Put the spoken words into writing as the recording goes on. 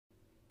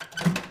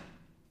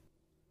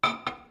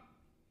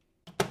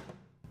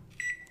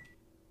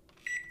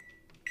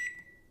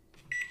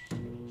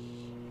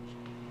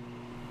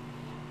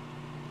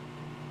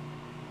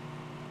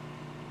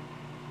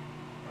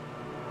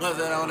What's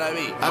that on that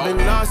beat? I've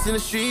been lost in the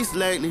streets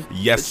lately.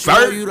 Yes, but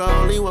sir. You know you the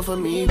only one for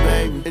me,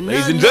 baby.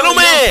 Ladies and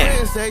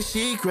gentlemen. Say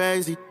she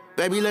crazy.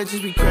 Baby, let's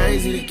just be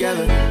crazy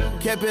together.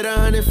 Kept it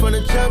 100 from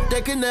the jump,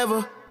 they can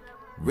never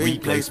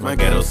replace my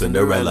ghetto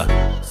Cinderella.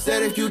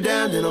 Said if you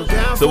down, then I'm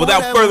down. So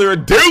without further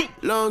ado,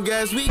 long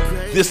as we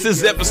crazy, this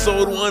is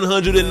episode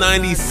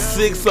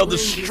 196 of the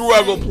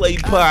Struggle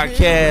Plate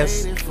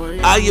Podcast.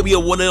 I am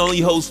your one and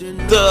only host,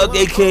 Doug,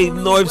 aka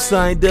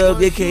Northside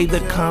Doug, aka the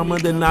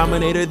common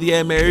denominator, the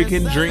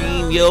American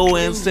dream. Yo,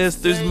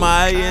 ancestors,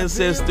 my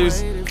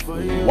ancestors,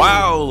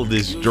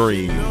 wildest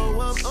dreams.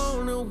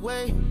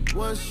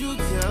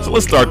 So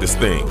let's start this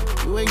thing.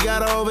 You ain't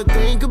gotta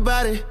overthink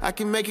about it. I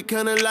can make it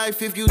kind of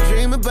life if you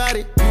dream about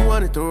it. You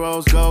wanted the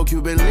rose gold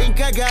Cuban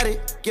link, I got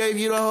it. Gave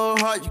you the whole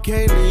heart, you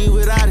can't leave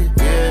without it.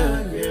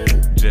 Yeah.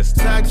 Just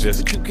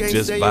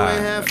vibe.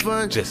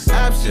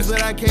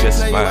 But I can't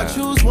tell you I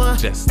choose one.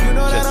 You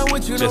know that I'm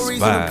with you, no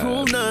reason to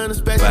prove none,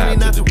 especially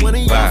not to one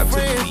of your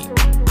friends.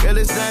 Girl,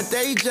 it's not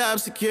their job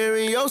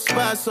securing your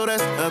spot, so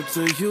that's up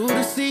to you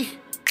to see.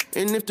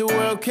 And if the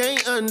world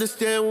can't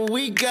understand what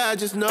we got,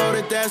 just know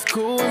that that's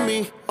cool with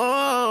me.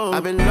 Oh,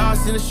 I've been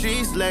lost in the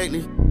streets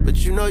lately, but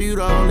you know you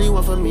the only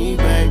one for me,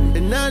 baby.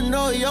 And I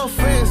know your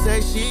friends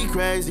say she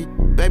crazy.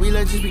 Baby,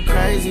 let's just be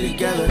crazy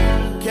together.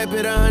 Kept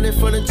it 100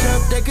 from the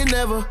jump, they can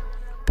never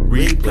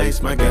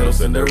replace my ghetto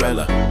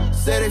Cinderella.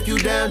 Said if you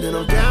down, then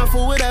I'm down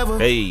for whatever.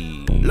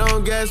 Hey,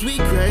 long as we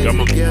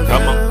crazy together.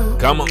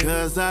 Come on.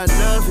 Cause I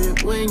love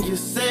it when you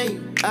say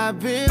I've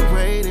been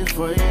waiting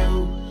for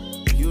you.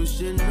 You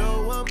should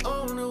know I'm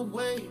on the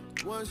way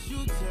once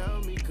you tell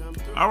me come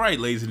through. All right,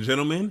 ladies and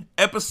gentlemen,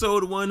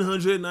 episode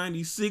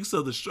 196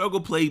 of the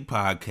Struggle Plate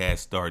Podcast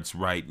starts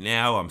right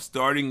now. I'm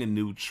starting a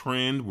new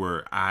trend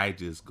where I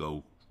just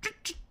go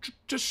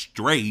just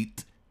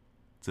straight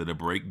to the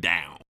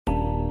breakdown.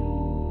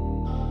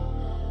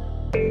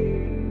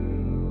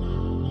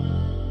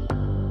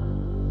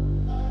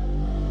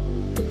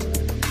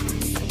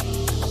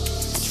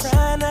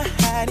 Trying to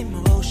hide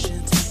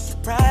emotions,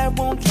 your pride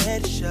won't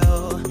let it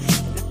show.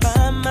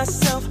 Find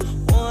myself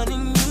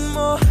wanting you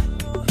more.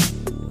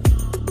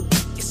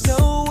 You're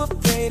so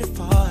afraid of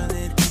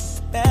falling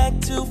back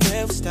to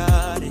where we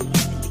started.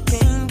 You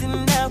can't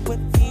deny what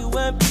we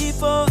were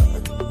before.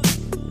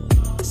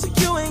 So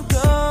you ain't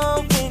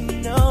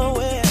going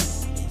nowhere.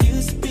 It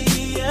used to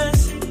be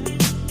us,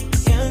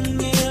 young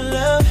in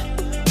love.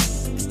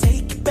 Let's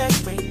take it back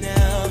right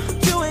now.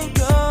 You ain't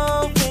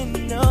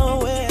going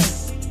nowhere.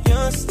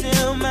 You're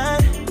still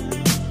mine.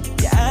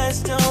 Your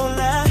eyes don't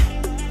lie.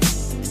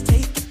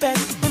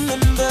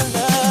 Remember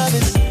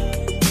loving.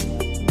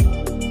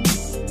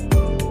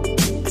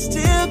 I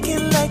still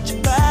can light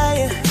your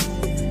fire.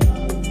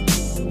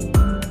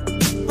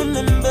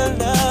 Remember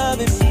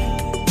loving.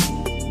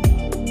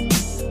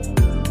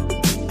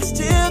 I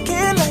still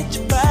can light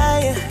your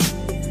fire.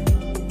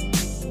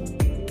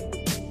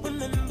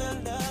 Remember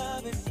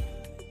loving.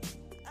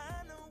 I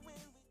know when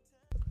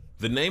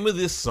The name of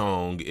this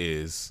song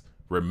is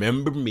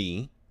Remember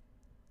Me,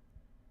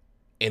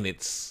 and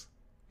it's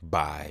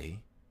by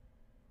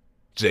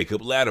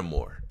Jacob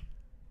Latimore.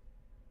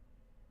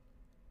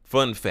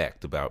 Fun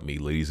fact about me,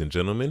 ladies and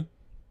gentlemen.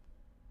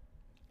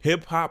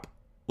 Hip-hop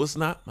was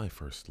not my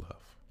first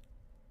love.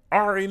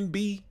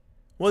 R&B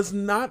was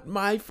not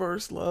my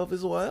first love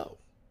as well.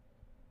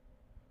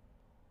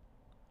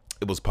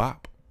 It was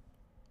pop.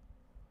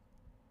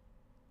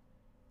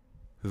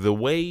 The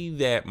way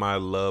that my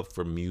love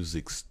for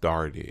music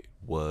started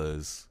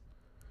was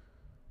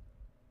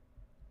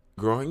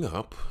growing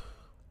up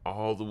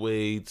all the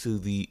way to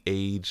the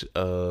age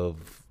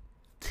of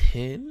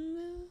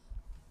 10,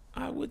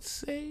 I would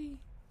say.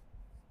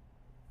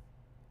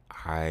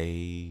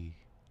 I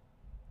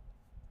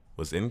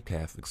was in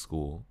Catholic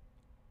school,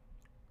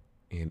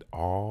 and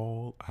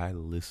all I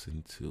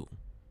listened to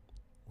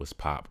was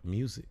pop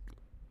music.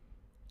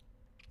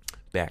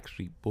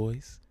 Backstreet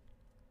Boys,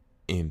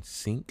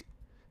 NSYNC,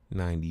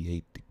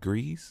 98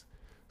 Degrees.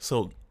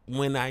 So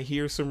when I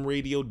hear some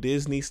Radio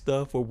Disney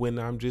stuff, or when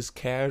I'm just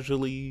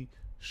casually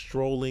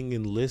strolling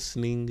and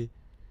listening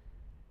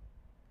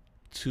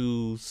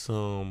to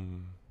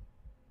some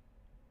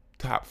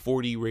top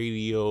 40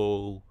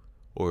 radio,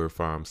 or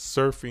if I'm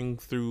surfing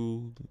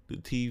through the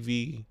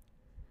TV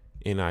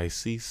and I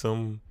see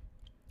some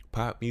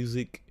pop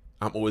music,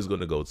 I'm always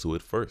going to go to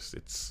it first.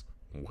 It's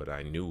what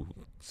I knew.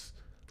 It's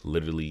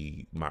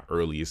literally my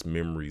earliest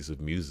memories of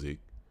music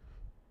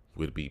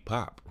would be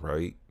pop,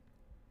 right?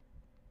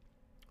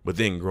 But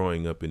then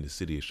growing up in the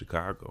city of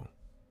Chicago,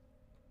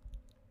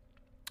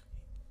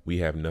 we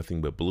have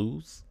nothing but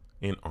blues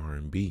and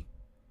R&B.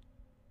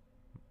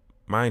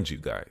 Mind you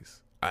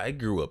guys, I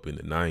grew up in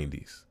the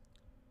 90s.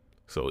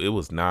 So it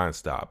was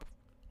nonstop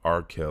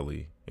R.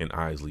 Kelly and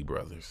Isley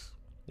Brothers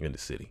in the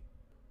city.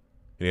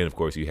 And then, of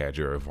course, you had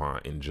your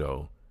Avant and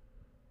Joe.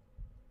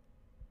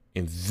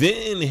 And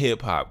then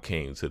hip hop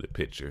came to the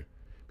picture,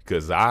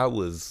 because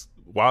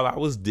while I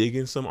was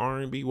digging some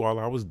R&B, while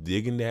I was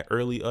digging that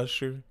early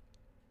Usher,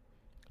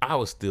 I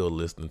was still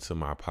listening to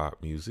my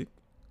pop music.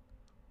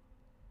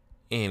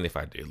 And if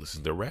I did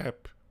listen to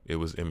rap, it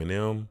was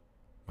Eminem.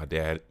 My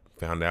dad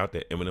found out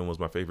that Eminem was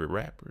my favorite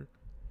rapper,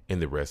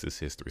 and the rest is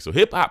history. So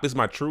hip hop is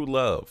my true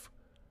love.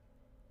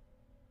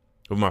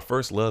 But my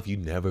first love, you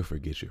never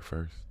forget your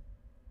first.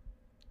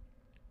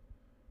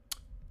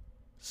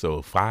 So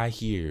if I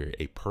hear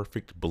a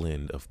perfect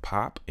blend of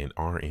pop and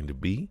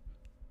R&B,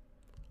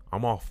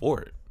 I'm all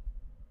for it.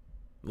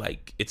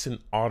 Like, it's an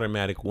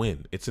automatic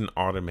win. It's an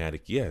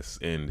automatic yes.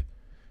 And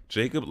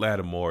Jacob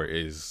Latimore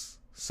is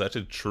such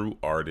a true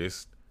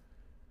artist,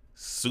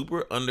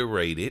 super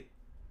underrated,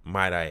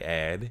 might I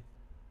add.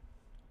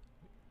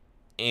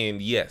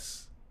 And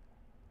yes,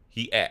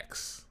 he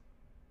acts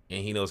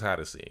and he knows how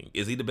to sing.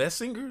 Is he the best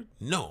singer?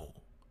 No.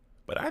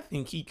 But I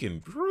think he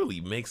can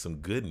really make some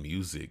good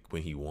music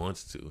when he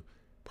wants to.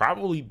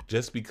 Probably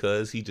just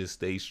because he just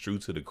stays true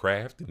to the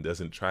craft and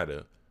doesn't try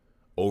to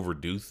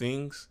overdo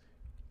things.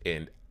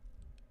 And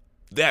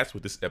that's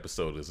what this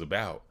episode is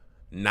about.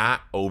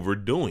 Not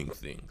overdoing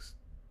things.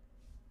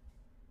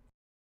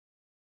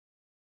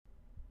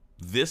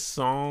 This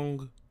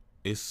song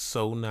is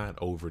so not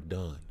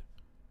overdone.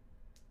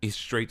 It's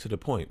straight to the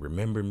point.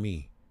 Remember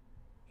me.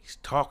 He's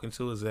talking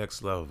to his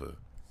ex-lover.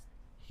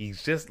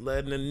 He's just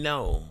letting her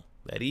know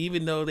that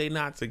even though they're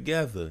not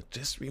together,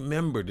 just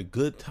remember the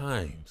good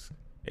times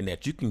and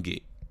that you can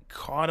get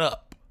caught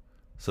up.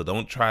 So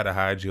don't try to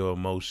hide your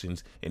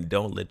emotions and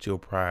don't let your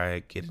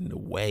pride get in the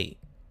way.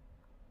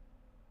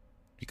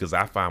 Because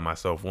I find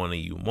myself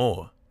wanting you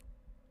more.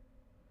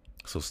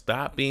 So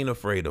stop being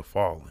afraid of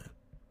falling.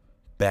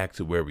 Back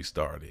to where we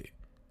started.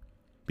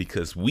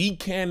 Because we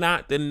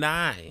cannot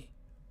deny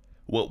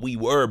what we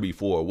were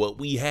before, what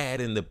we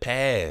had in the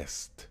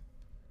past.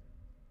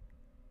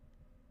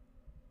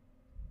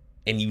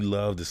 And you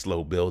love the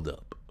slow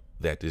buildup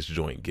that this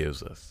joint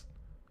gives us.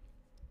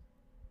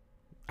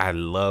 I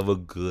love a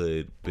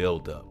good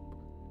buildup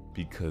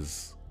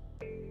because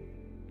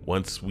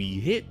once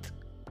we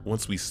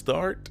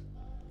start,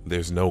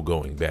 there's no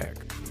going back.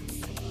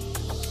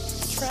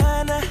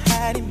 Trying to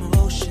hide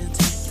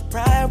emotions, your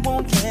pride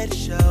won't let it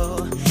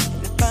show. And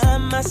I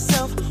find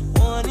myself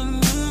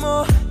wanting you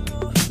more.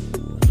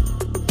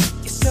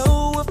 You're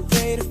so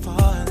afraid of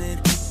falling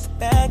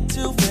back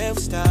to where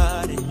we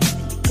started.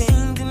 You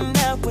can't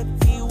deny what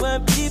we were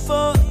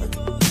before.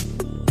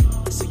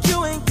 So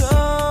you ain't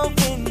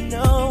going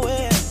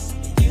nowhere.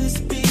 It used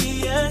to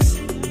be us,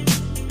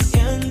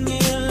 young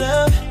in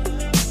love.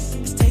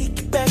 Let's take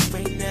it back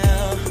right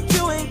now.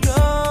 You ain't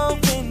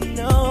going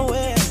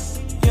nowhere.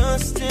 You're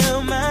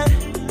still mine.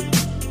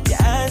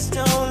 Your eyes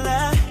don't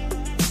lie.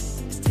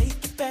 Let's take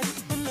it back.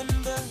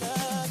 Remember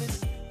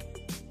love.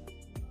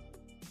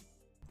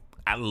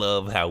 I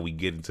love how we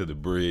get into the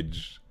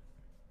bridge.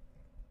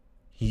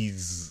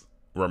 He's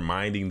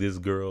reminding this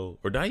girl,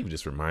 or not even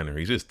just reminding her,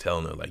 he's just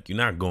telling her, like, you're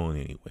not going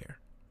anywhere.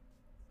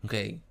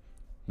 Okay?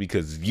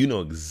 Because you know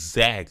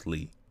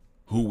exactly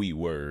who we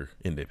were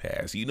in the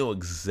past. You know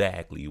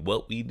exactly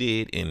what we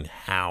did and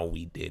how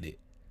we did it.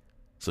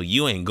 So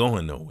you ain't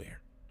going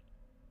nowhere.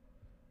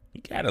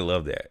 You gotta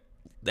love that.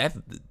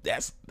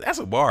 That's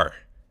a bar.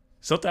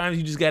 Sometimes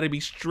you just gotta be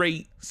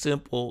straight,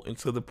 simple, and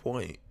to the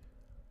point.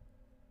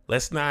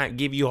 Let's not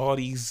give you all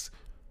these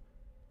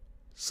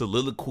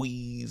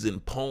soliloquies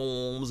and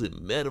poems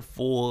and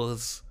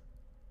metaphors.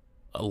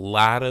 A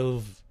lot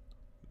of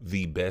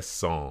the best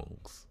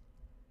songs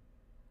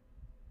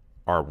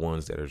are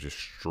ones that are just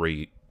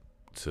straight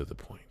to the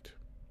point.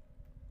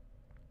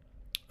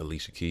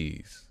 Alicia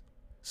Keys.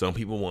 Some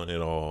people want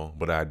it all,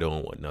 but I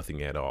don't want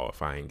nothing at all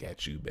if I ain't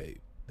got you, babe.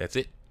 That's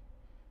it.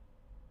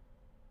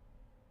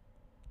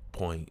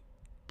 Point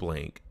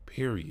blank,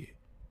 period.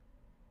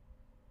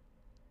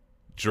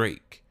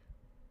 Drake.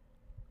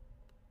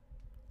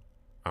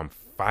 I'm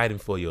fighting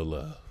for your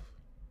love.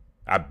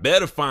 I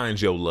better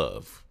find your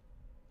love.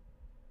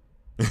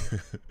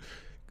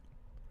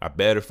 I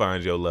better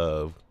find your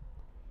love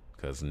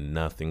because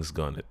nothing's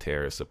going to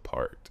tear us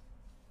apart.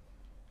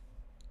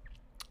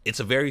 It's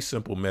a very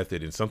simple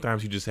method, and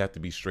sometimes you just have to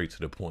be straight to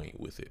the point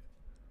with it.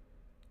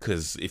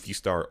 Because if you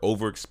start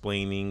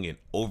over-explaining and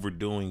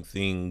overdoing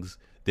things,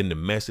 then the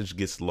message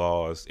gets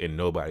lost and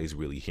nobody's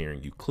really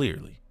hearing you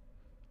clearly.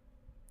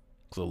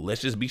 So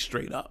let's just be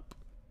straight up.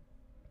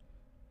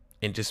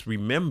 And just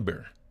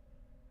remember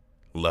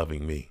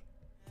loving me.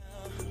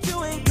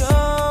 You ain't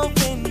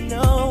going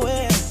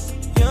nowhere.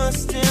 You're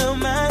still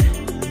mine.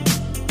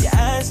 Your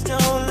eyes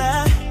don't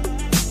lie.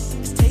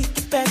 Let's take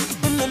it back.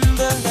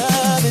 Remember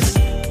loving.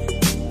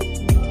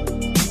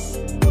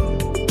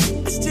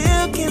 I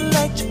still can't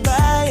light your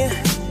fire.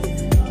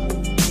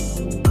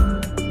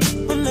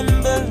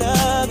 Remember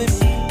loving.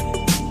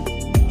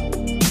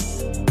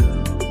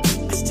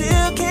 I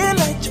still can't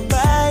light your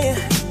fire.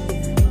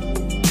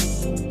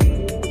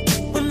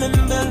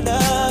 Remember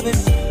loving.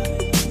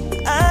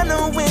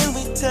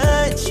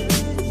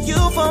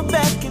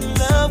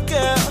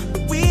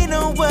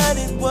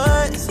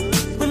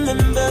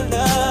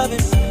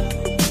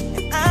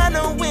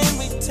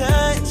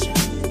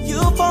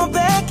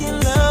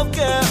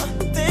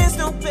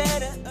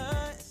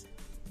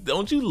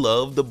 don't you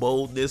love the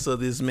boldness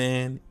of this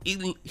man?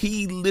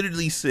 He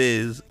literally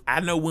says, I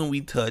know when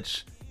we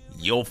touch,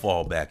 you'll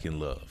fall back in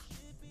love.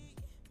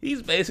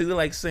 He's basically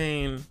like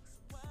saying,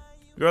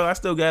 girl, I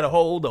still got a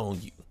hold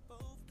on you.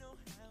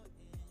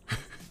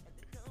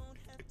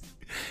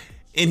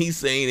 And he's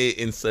saying it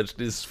in such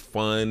this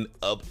fun,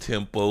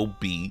 up-tempo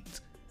beat,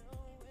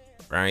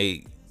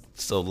 right?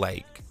 So,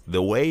 like,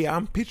 the way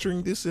I'm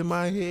picturing this in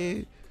my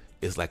head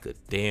is like a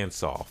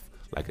dance-off,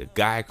 like a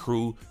guy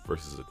crew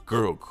versus a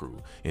girl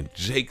crew. And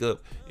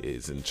Jacob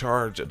is in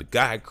charge of the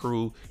guy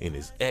crew, and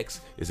his ex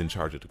is in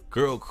charge of the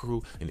girl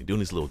crew, and they're doing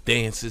these little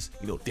dances.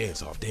 You know,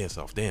 dance off, dance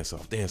off, dance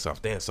off, dance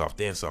off, dance off,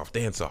 dance off,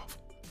 dance off.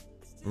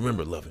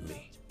 Remember loving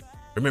me.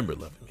 Remember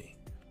loving me.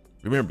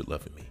 Remember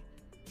loving me.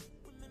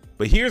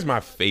 But here's my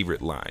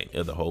favorite line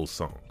of the whole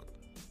song.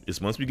 It's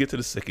once we get to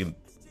the second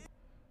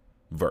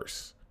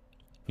verse.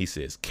 He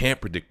says, can't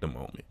predict the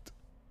moment.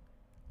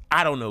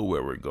 I don't know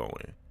where we're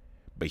going,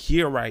 but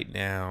here right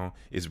now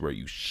is where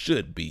you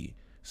should be.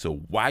 So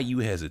why you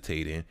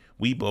hesitating?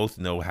 We both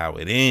know how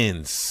it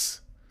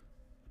ends.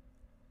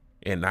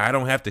 And I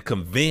don't have to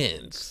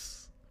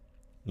convince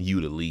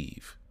you to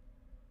leave.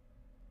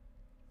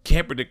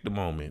 Can't predict the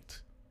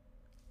moment.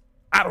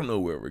 I don't know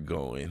where we're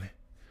going.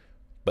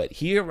 But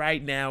here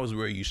right now is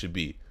where you should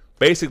be.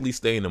 Basically,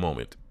 stay in the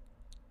moment.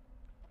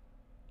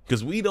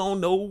 Because we don't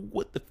know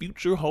what the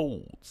future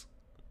holds.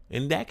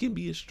 And that can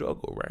be a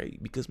struggle, right?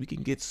 Because we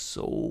can get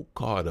so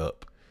caught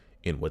up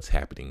in what's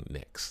happening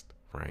next,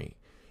 right?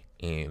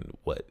 And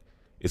what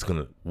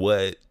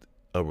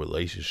a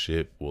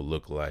relationship will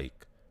look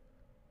like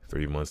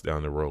 3 months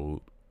down the road,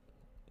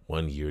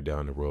 1 year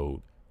down the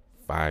road,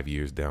 5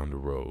 years down the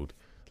road.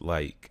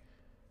 Like,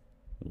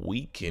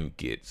 we can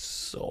get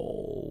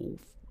so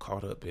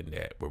caught up in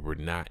that where we're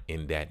not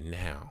in that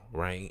now,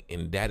 right?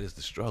 And that is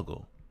the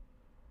struggle.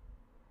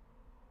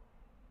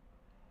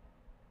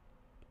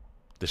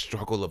 The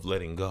struggle of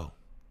letting go.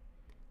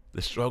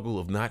 The struggle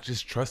of not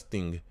just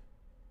trusting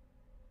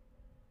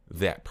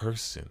that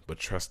person, but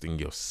trusting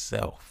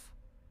yourself.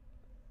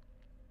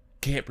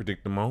 Can't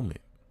predict the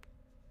moment.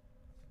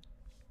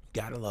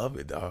 Gotta love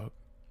it, dog.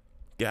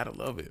 Gotta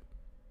love it.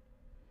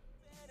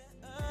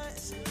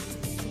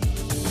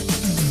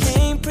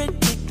 Can't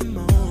predict the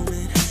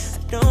moment.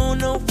 I don't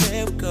know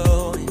where we're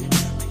going.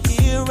 But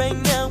here right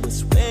now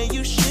is where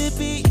you should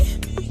be.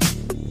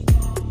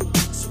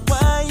 So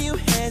why you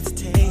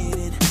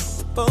hesitating?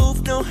 We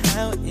both know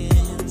how it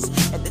ends,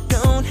 and I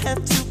don't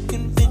have to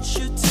convince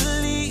you to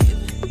leave.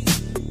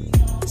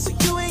 So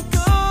you ain't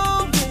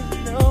going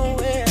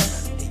nowhere.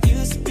 It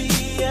used to be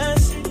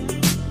us,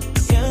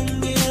 young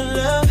in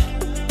love.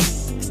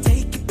 Let's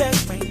take it back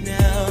right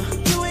now.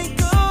 You ain't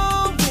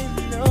going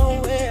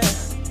nowhere.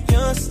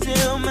 You're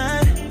still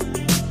mine.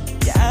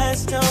 Your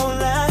eyes don't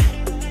lie.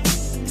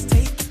 Let's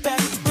take it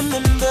back.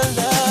 Remember,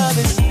 love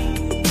is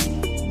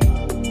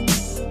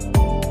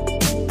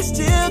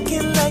still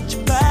can light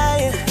your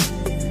fire.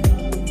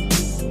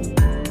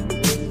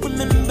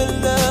 Remember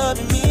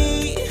loving me.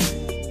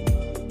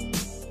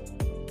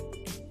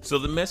 So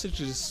the message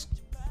is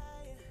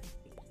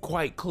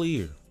quite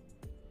clear.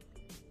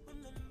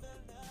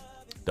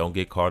 Don't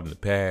get caught in the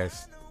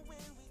past.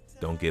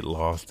 Don't get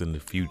lost in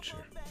the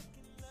future.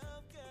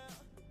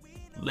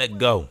 Let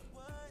go.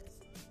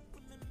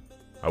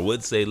 I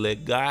would say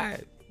let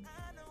God,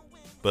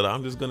 but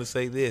I'm just going to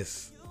say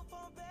this.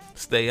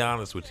 Stay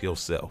honest with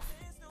yourself.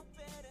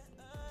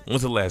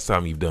 When's the last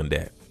time you've done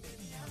that?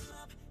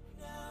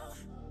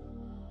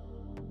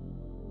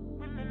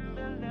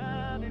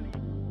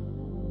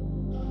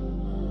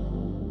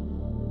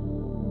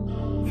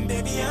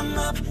 Baby, I'm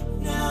up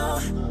now.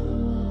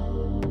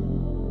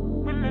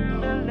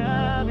 Remember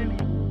loving me.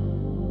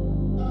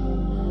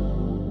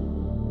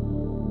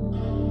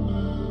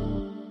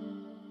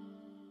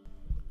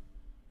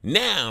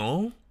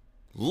 Now,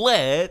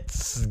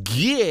 let's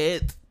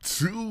get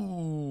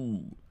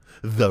to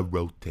the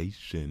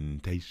rotation.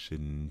 3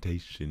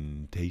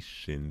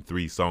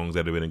 songs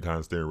that have been in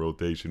constant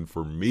rotation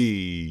for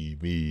me.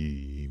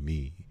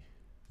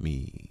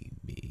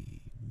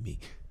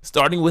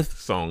 Starting with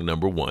song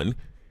number 1.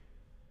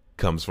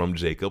 Comes from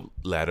Jacob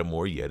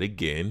Lattimore yet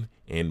again,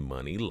 and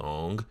Money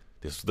Long.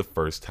 This was the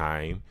first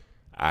time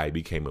I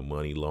became a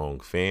Money Long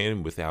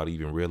fan without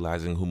even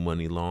realizing who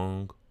Money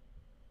Long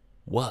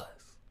was.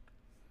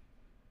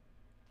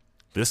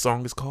 This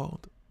song is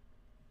called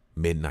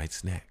Midnight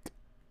Snack.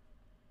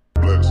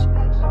 Bless.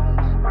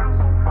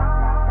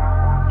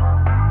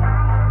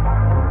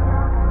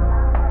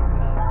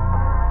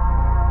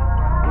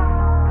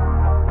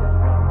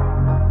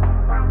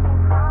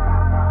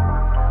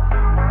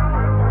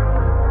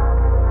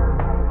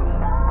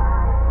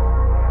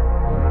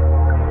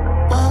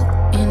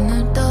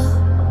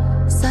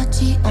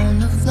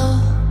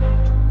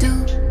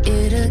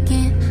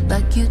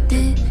 You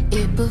did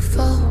it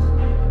before,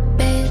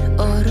 bed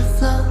or the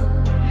floor.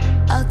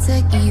 I'll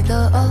take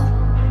either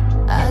or.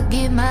 I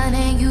get mine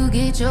and you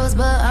get yours,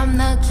 but I'm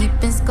not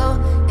keeping score.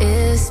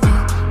 It's me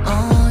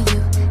on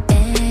you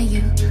and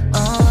you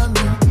on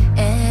me,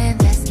 and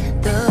that's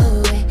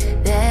the way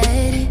that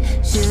it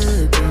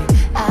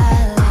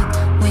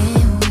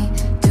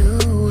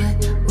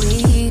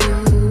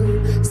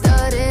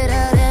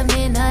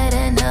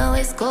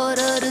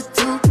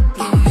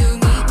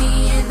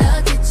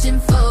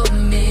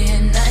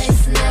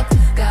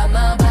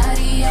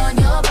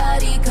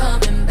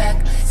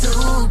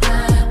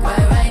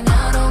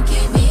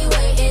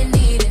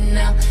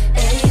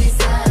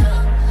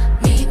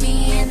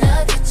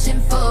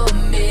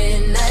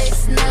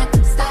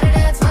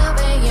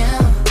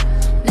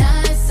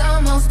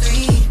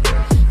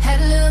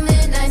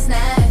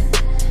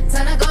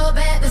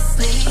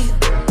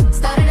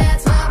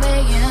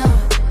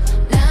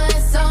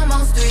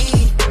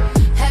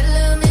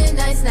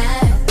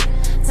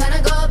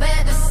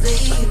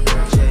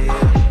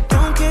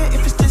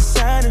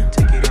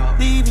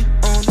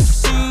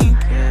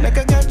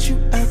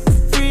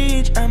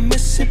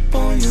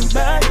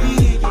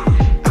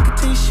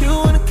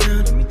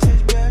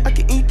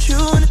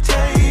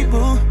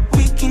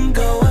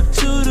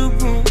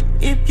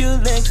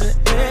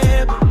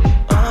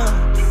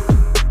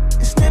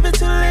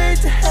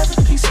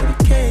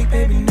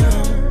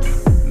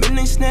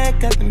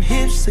got them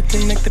hips to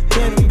connect the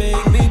pen,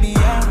 baby,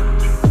 yeah.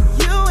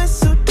 You and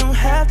so don't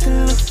have to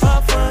look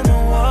far for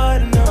no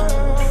water,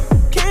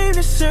 no. Came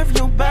to serve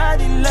your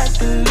body like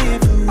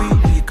delivery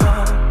when you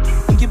call.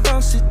 When you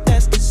bounce it,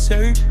 that's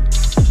dessert.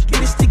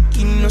 Get it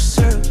sticky, no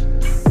syrup.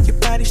 Your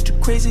body's too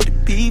crazy to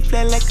be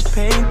flat like a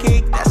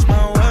pancake, that's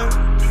my word.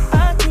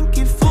 I can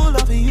get full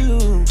of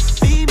you.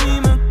 Baby,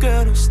 my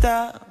girl, don't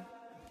stop.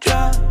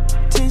 Drop,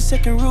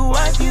 10-second rule,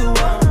 wipe you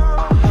out.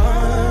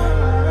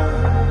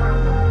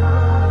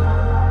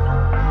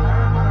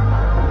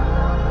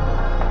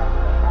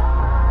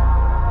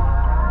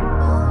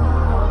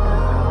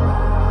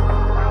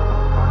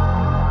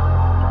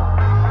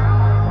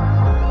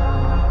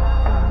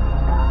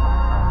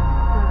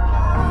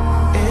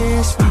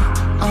 It's me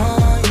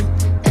on you,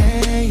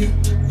 and you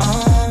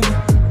on me,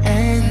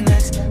 and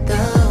that's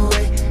the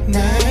way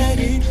that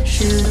it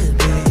should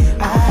be.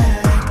 I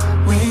like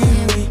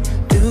when we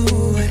do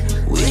what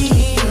we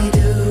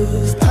do.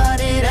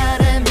 Started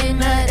out at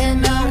midnight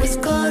and now it's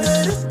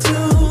 1:45.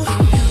 You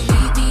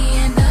meet me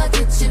in the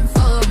kitchen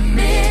for a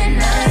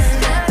midnight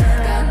snack.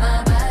 Got my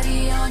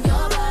body on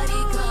your body,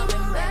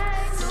 coming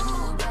back to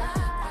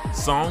back.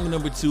 Song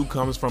number 2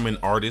 comes from an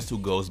artist who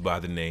goes by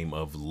the name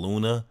of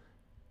Luna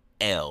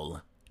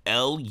L.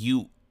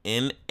 Lunaelle.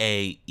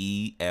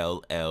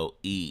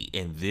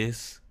 And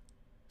this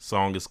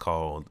song is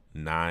called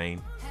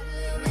 9.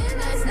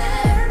 Midnight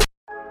snack.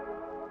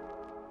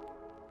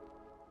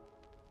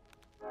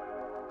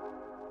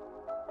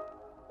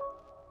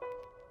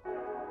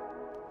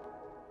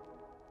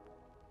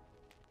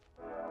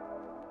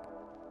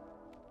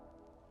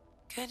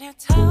 Can you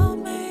tell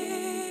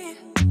me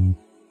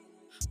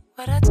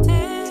what I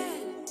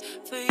did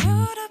for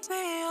you to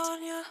be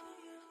on your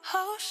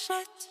whole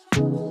shit?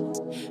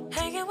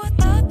 Hanging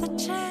with other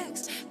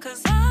chicks,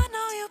 'cause I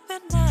know you've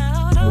been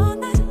out all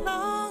night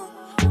long.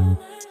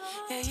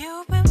 Yeah,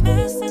 you've been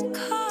missing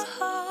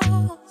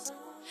calls,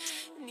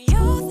 and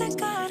you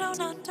think I don't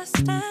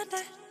understand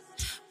it,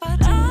 but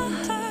I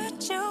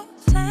heard you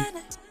plan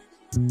it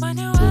when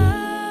you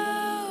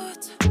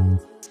out.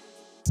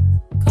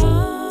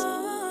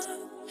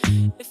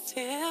 It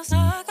feels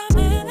like I'm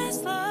in this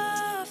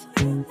love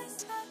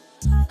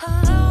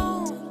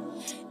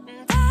alone,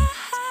 and I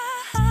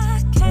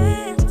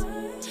can't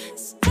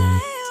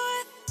stay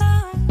with a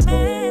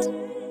man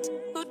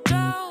who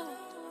don't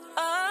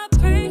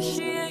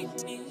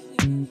appreciate me.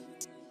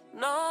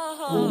 No.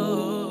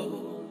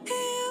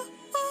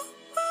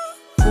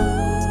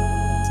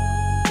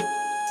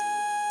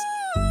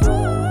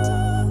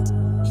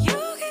 You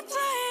keep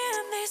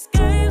playing these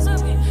games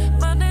with me,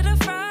 Monday to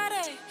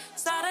Friday,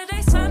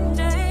 Saturday,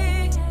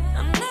 Sunday.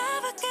 I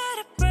never get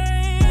a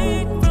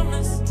break from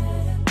this.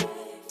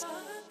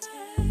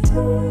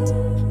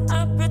 I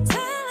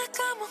pretend like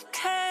I'm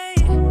okay.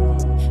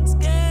 It's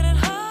getting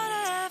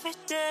harder every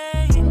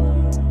day.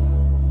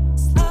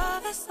 This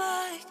love is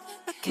like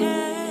a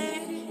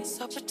cage,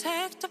 so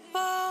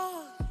predictable,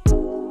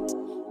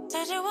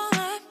 that you won't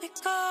let me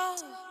go.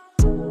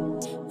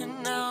 And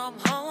now I'm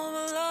home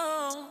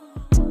alone.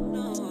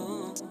 No.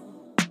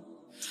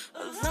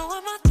 Alone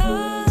with my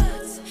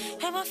thoughts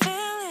and my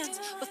feelings,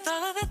 with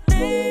all of the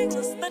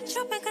things that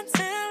you've been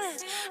concealing.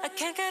 I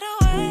can't get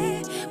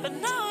away, but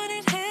now I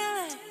need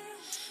healing.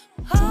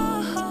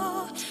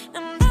 Oh,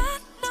 and I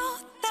know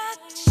that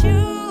you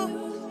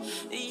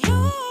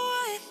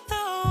ain't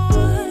the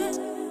one,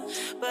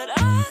 but I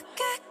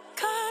get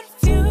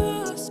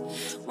confused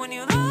when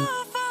you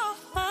love all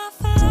my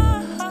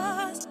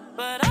flaws,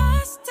 but I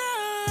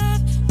still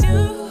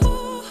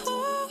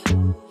love you,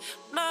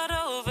 not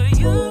over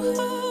you.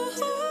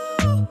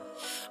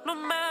 No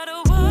matter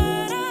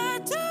what I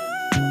do,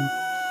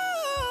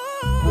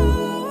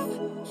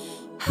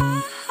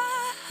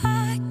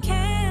 I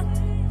can't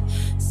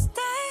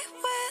stay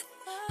with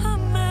a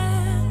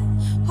man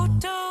who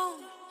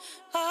don't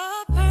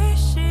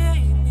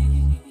appreciate me.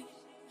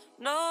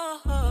 No,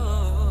 no,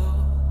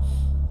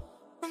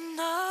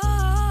 no,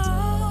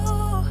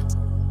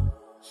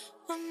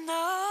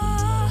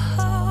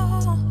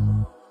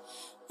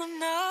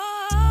 no.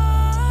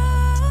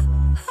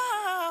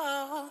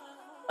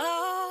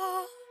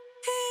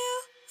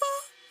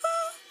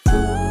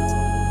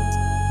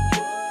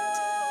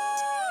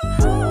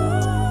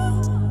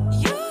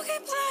 You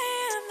keep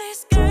playing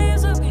these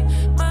games with me,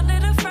 Monday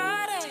to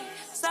Friday,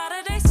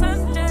 Saturday,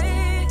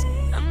 Sunday.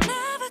 I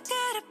never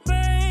get a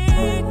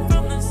break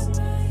from this.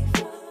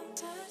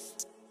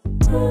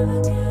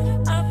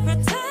 I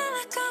pretend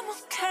like I'm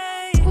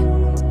okay.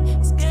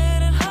 It's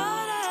getting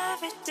harder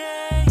every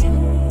day.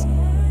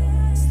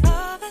 This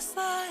love is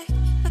like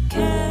a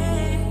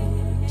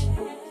cage.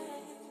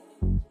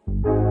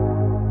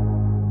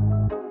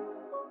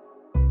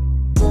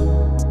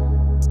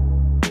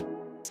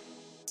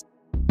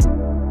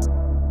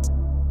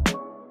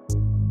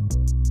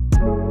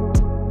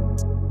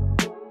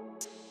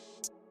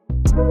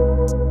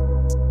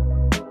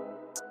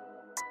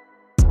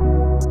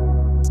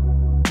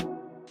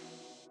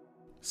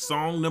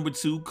 Song number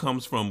 2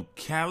 comes from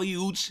Kali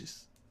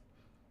Uchis.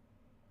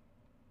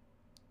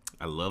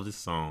 I love this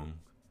song.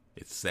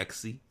 It's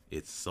sexy,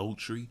 it's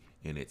sultry,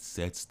 and it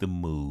sets the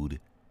mood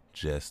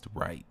just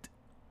right.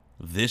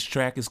 This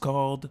track is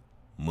called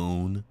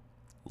Moonlight.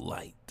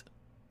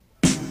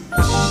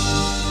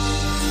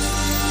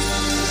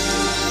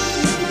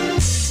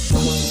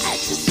 I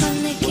just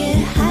wanna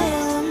get high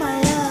on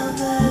my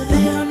lover.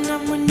 Veo una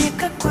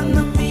muñeca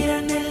cuando miro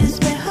en el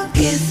espejo.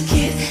 Kiss,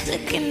 kiss,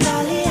 looking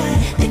dolly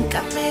eye. Think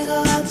I may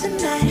go out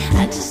tonight.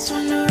 I just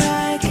wanna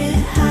ride, get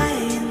high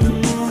in the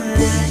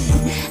moonlight.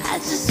 I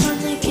just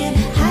wanna get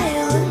high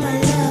on my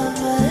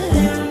lover.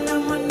 Veo una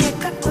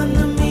muñeca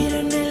cuando miro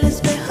en el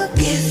espejo.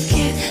 Kiss,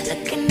 kiss,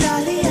 looking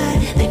dolly eye.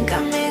 Think I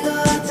may go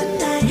out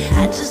tonight.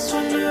 I just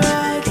wanna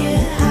ride,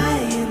 get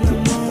high in the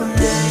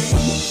moonlight.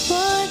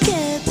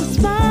 Forget the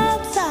small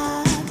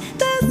talk,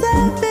 the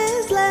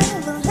surface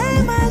level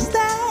ain't much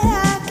that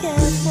I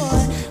care for.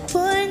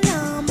 Putting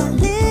on my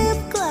lip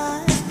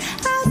gloss,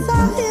 I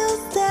saw you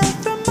step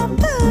from my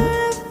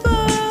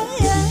peripheral.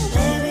 Yeah,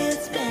 baby,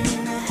 it's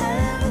been a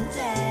hell of a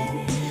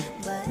day,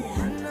 but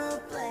I know a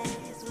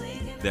place we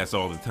can. That's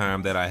all the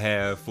time that I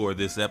have for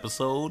this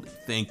episode.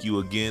 Thank you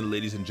again,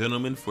 ladies and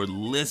gentlemen, for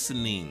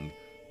listening,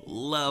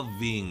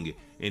 loving,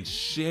 and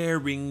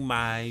sharing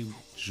my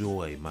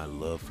joy, my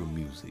love for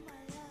music.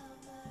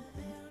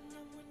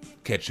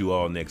 Catch you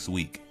all next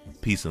week.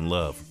 Peace and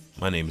love.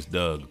 My name is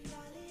Doug.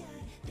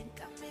 Think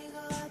I may go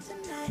out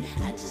tonight.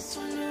 I just